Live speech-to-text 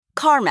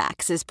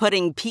CarMax is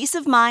putting peace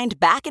of mind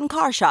back in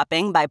car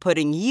shopping by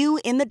putting you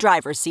in the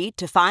driver's seat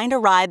to find a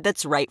ride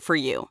that's right for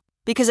you.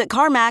 Because at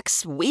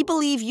CarMax, we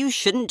believe you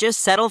shouldn't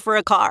just settle for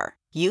a car.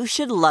 You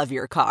should love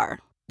your car.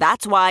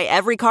 That's why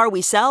every car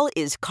we sell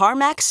is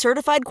CarMax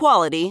certified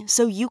quality,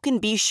 so you can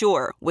be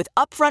sure with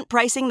upfront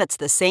pricing that's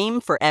the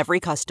same for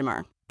every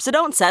customer. So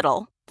don't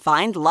settle.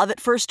 Find love at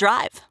first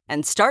drive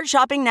and start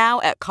shopping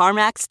now at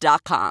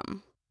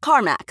CarMax.com.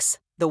 CarMax,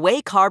 the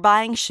way car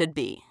buying should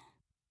be.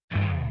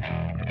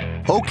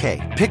 Okay,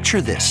 picture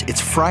this.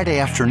 It's Friday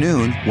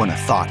afternoon when a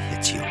thought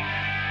hits you.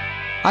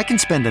 I can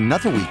spend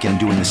another weekend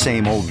doing the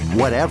same old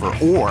whatever,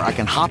 or I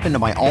can hop into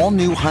my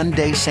all-new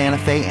Hyundai Santa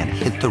Fe and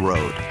hit the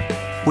road.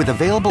 With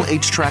available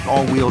H-Track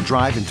all-wheel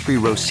drive and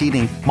 3-row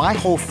seating, my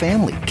whole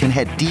family can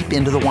head deep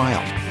into the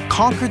wild.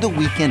 Conquer the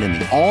weekend in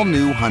the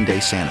all-new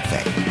Hyundai Santa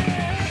Fe.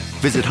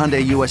 Visit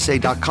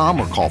HyundaiUSA.com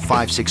or call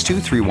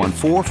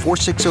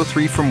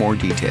 562-314-4603 for more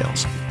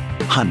details.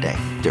 Hyundai,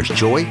 there's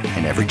joy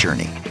in every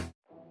journey.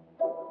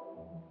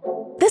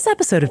 This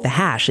episode of The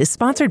Hash is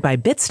sponsored by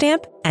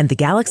Bitstamp and the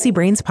Galaxy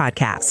Brains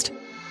podcast.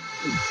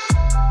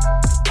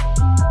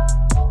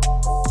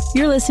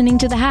 You're listening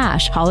to The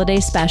Hash Holiday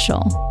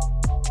Special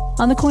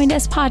on the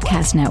CoinDesk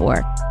Podcast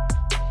Network.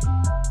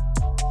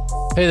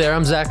 Hey there,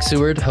 I'm Zach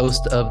Seward,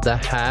 host of The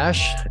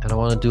Hash, and I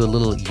want to do a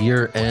little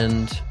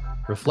year-end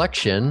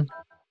reflection.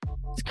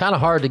 It's kind of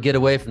hard to get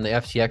away from the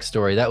FTX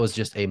story. That was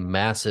just a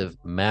massive,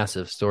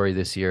 massive story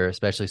this year,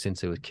 especially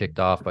since it was kicked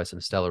off by some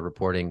stellar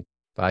reporting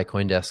by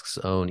CoinDesk's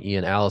own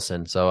Ian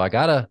Allison. So I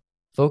got to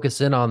focus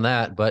in on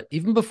that. But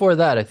even before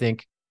that, I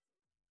think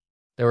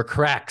there were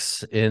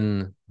cracks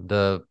in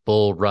the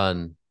bull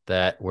run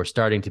that were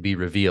starting to be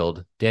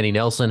revealed. Danny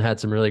Nelson had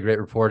some really great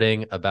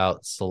reporting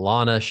about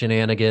Solana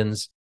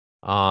shenanigans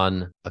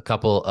on a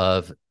couple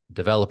of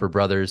developer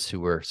brothers who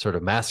were sort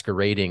of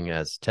masquerading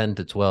as 10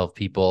 to 12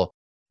 people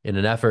in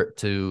an effort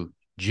to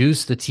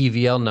juice the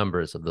TVL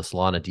numbers of the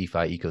Solana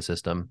DeFi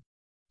ecosystem.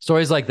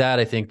 Stories like that,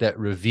 I think, that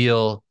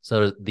reveal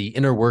sort of the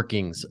inner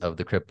workings of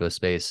the crypto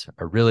space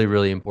are really,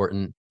 really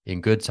important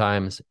in good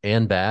times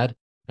and bad.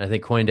 And I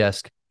think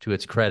CoinDesk, to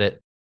its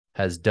credit,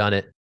 has done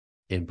it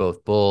in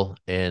both bull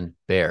and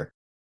bear.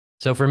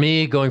 So for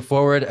me, going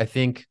forward, I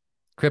think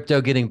crypto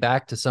getting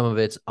back to some of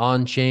its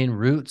on-chain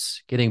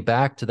roots, getting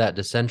back to that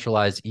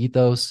decentralized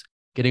ethos,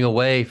 getting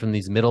away from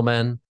these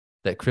middlemen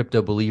that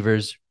crypto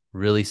believers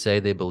really say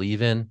they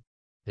believe in,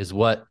 is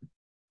what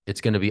it's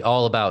going to be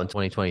all about in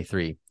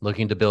 2023.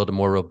 Looking to build a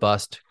more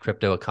robust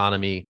crypto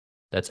economy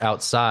that's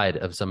outside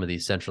of some of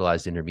these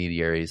centralized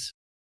intermediaries.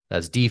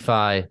 That's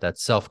DeFi,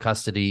 that's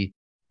self-custody,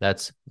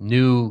 that's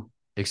new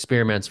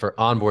experiments for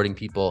onboarding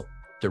people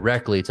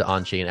directly to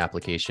on-chain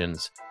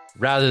applications,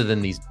 rather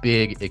than these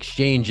big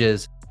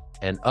exchanges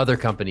and other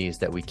companies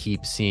that we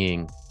keep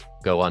seeing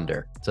go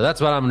under. So that's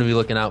what I'm going to be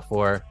looking out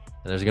for. And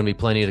there's going to be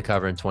plenty to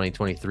cover in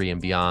 2023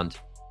 and beyond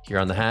here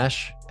on The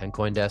Hash and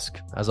CoinDesk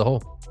as a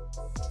whole.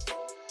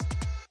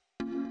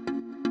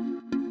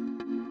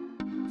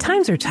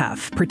 Times are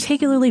tough,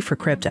 particularly for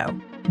crypto.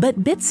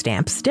 But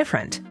Bitstamp's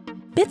different.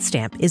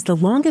 Bitstamp is the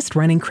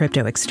longest-running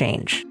crypto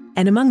exchange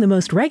and among the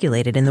most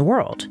regulated in the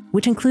world,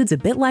 which includes a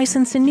BIT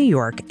license in New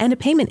York and a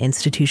payment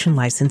institution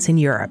license in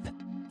Europe.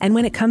 And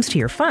when it comes to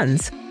your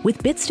funds,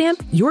 with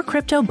Bitstamp, your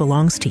crypto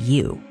belongs to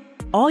you.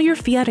 All your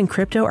fiat and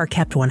crypto are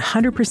kept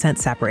 100%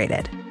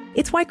 separated.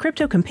 It's why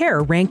Crypto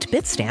Compare ranked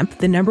Bitstamp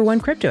the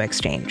 #1 crypto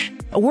exchange,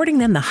 awarding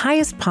them the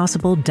highest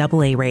possible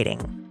AA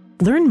rating.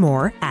 Learn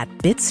more at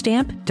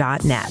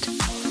bitstamp.net.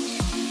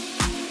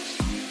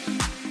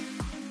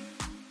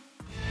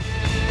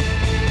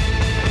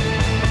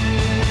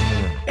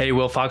 Hey,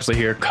 Will Foxley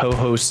here,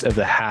 co-host of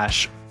The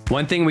Hash.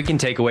 One thing we can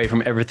take away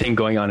from everything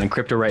going on in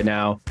crypto right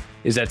now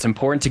is that it's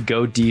important to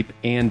go deep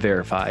and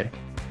verify.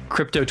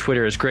 Crypto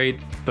Twitter is great,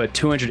 but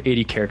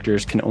 280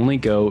 characters can only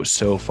go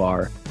so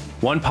far.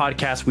 One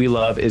podcast we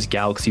love is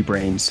Galaxy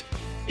Brains.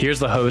 Here's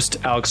the host,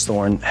 Alex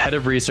Thorne, head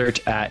of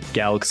research at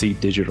Galaxy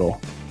Digital.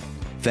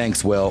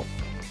 Thanks, Will.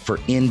 For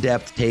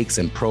in-depth takes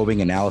and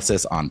probing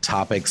analysis on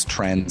topics,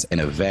 trends,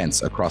 and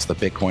events across the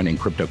Bitcoin and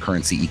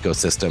cryptocurrency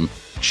ecosystem,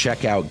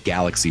 check out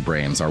Galaxy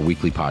Brains, our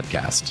weekly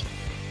podcast.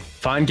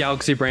 Find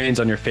Galaxy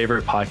Brains on your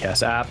favorite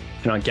podcast app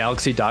and on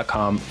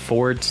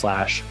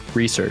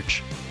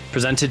galaxy.com/research.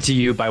 Presented to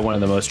you by one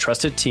of the most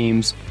trusted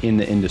teams in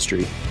the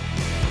industry.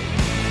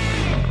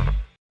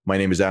 My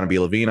name is Adam B.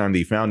 Levine. I'm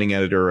the founding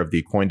editor of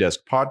the CoinDesk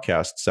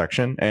podcast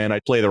section, and I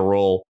play the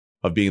role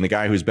of being the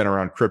guy who's been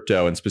around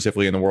crypto and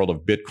specifically in the world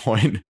of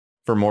Bitcoin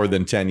for more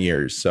than 10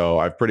 years. So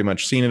I've pretty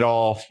much seen it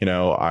all.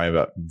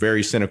 I'm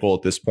very cynical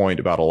at this point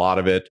about a lot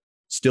of it.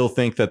 Still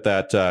think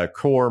that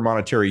core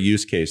monetary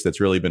use case that's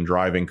really been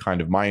driving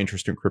kind of my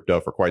interest in crypto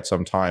for quite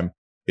some time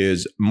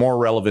is more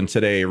relevant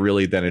today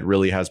really than it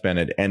really has been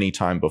at any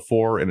time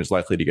before, and is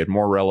likely to get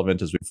more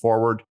relevant as we move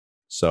forward.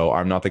 So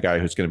I'm not the guy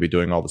who's going to be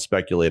doing all the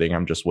speculating.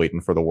 I'm just waiting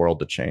for the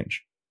world to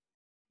change.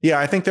 Yeah,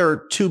 I think there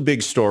are two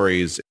big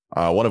stories,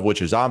 one of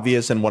which is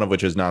obvious and one of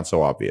which is not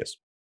so obvious.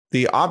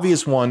 The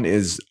obvious one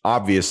is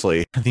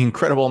obviously the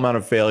incredible amount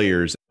of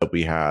failures that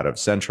we had of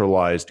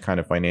centralized kind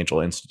of financial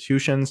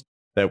institutions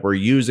that were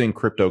using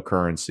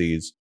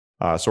cryptocurrencies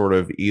sort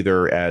of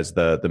either as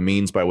the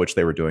means by which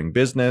they were doing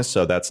business.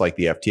 So that's like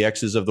the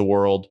FTXs of the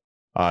world,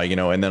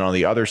 and then on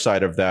the other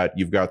side of that,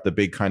 you've got the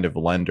big kind of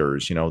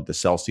lenders, the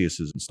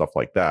Celsiuses and stuff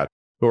like that,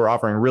 who are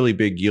offering really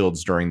big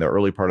yields during the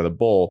early part of the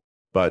bull,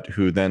 but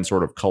who then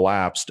sort of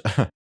collapsed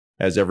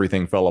as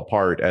everything fell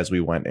apart as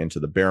we went into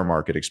the bear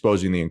market,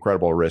 exposing the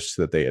incredible risks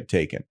that they had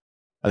taken.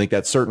 I think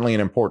that's certainly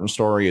an important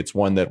story. It's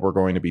one that we're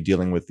going to be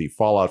dealing with the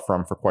fallout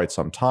from for quite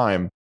some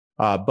time,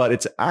 but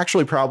it's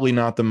actually probably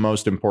not the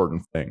most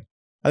important thing.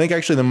 I think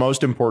actually the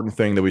most important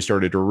thing that we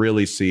started to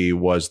really see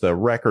was the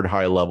record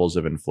high levels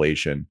of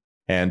inflation.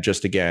 And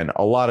just again,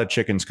 a lot of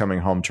chickens coming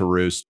home to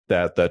roost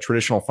that the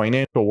traditional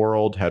financial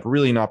world had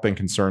really not been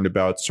concerned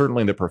about.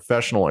 Certainly the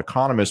professional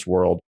economist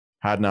world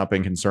had not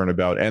been concerned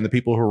about. And the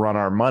people who run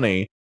our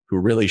money, who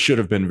really should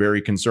have been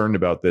very concerned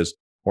about this,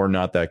 were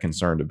not that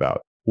concerned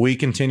about. We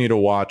continue to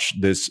watch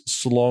this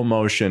slow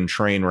motion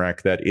train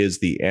wreck that is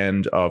the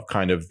end of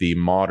kind of the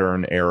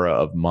modern era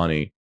of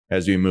money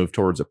as we move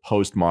towards a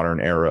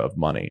postmodern era of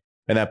money.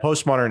 And that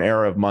postmodern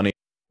era of money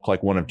looks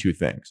like one of two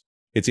things.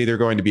 It's either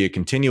going to be a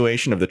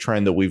continuation of the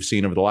trend that we've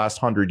seen over the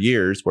last 100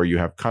 years, where you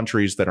have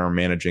countries that are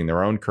managing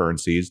their own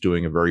currencies,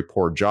 doing a very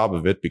poor job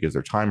of it because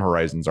their time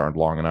horizons aren't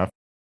long enough,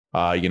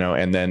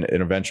 and then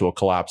an eventual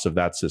collapse of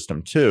that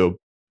system too.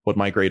 What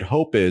my great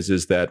hope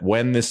is that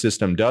when this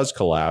system does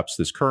collapse,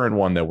 this current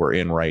one that we're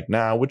in right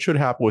now, which should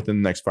happen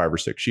within the next 5 or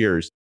 6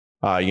 years,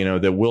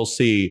 that we'll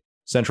see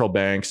central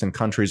banks and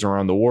countries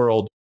around the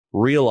world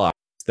realize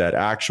that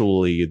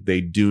actually they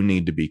do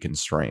need to be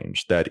constrained,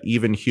 that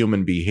even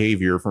human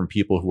behavior from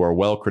people who are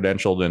well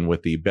credentialed and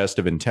with the best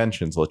of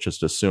intentions, let's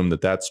just assume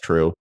that that's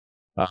true,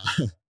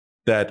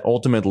 that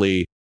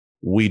ultimately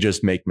we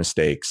just make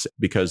mistakes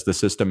because the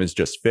system is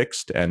just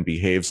fixed and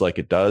behaves like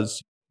it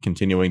does,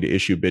 continuing to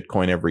issue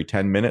Bitcoin every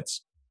 10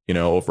 minutes,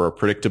 over a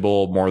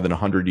predictable more than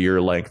 100-year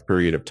length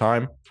period of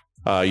time,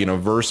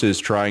 versus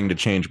trying to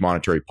change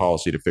monetary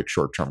policy to fix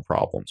short-term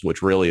problems,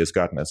 which really has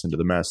gotten us into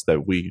the mess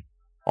that we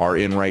are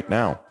in right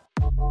now.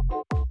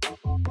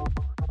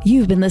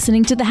 You've been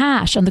listening to The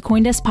Hash on the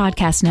CoinDesk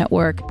Podcast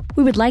Network.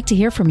 We would like to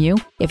hear from you.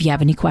 If you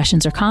have any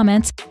questions or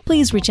comments,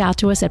 please reach out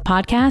to us at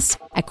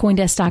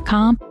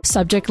podcasts@coindesk.com,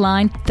 subject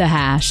line The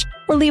Hash,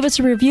 or leave us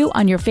a review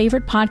on your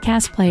favorite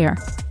podcast player.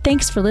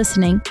 Thanks for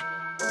listening.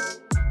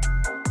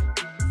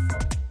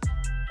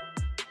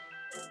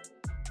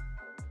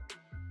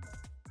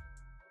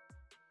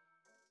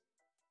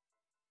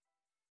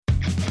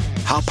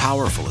 How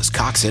powerful is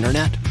Cox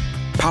Internet?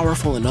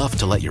 Powerful enough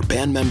to let your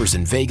band members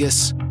in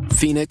Vegas,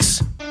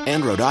 Phoenix,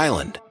 and Rhode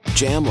Island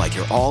jam like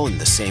you're all in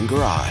the same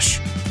garage.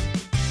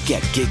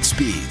 Get gig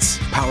speeds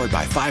powered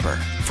by fiber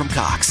from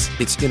Cox.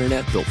 It's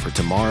internet built for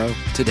tomorrow,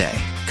 today.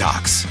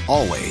 Cox,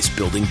 always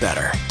building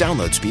better.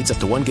 Download speeds up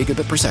to 1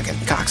 gigabit per second.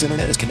 Cox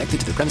Internet is connected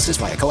to the premises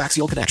via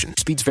coaxial connection.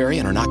 Speeds vary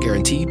and are not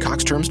guaranteed.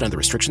 Cox terms and other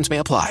restrictions may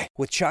apply.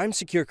 With Chime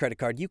Secure Credit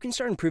Card, you can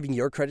start improving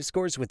your credit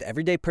scores with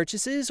everyday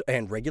purchases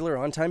and regular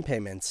on-time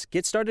payments.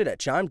 Get started at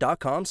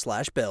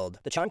Chime.com/build.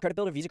 The Chime Credit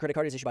Builder Visa Credit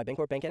Card is issued by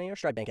Bancorp Bank N.A. or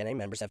Stride Bank N.A.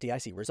 Members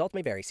FDIC. Results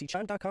may vary. See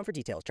Chime.com for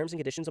details. Terms and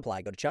conditions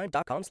apply. Go to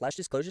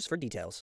Chime.com/disclosures for details.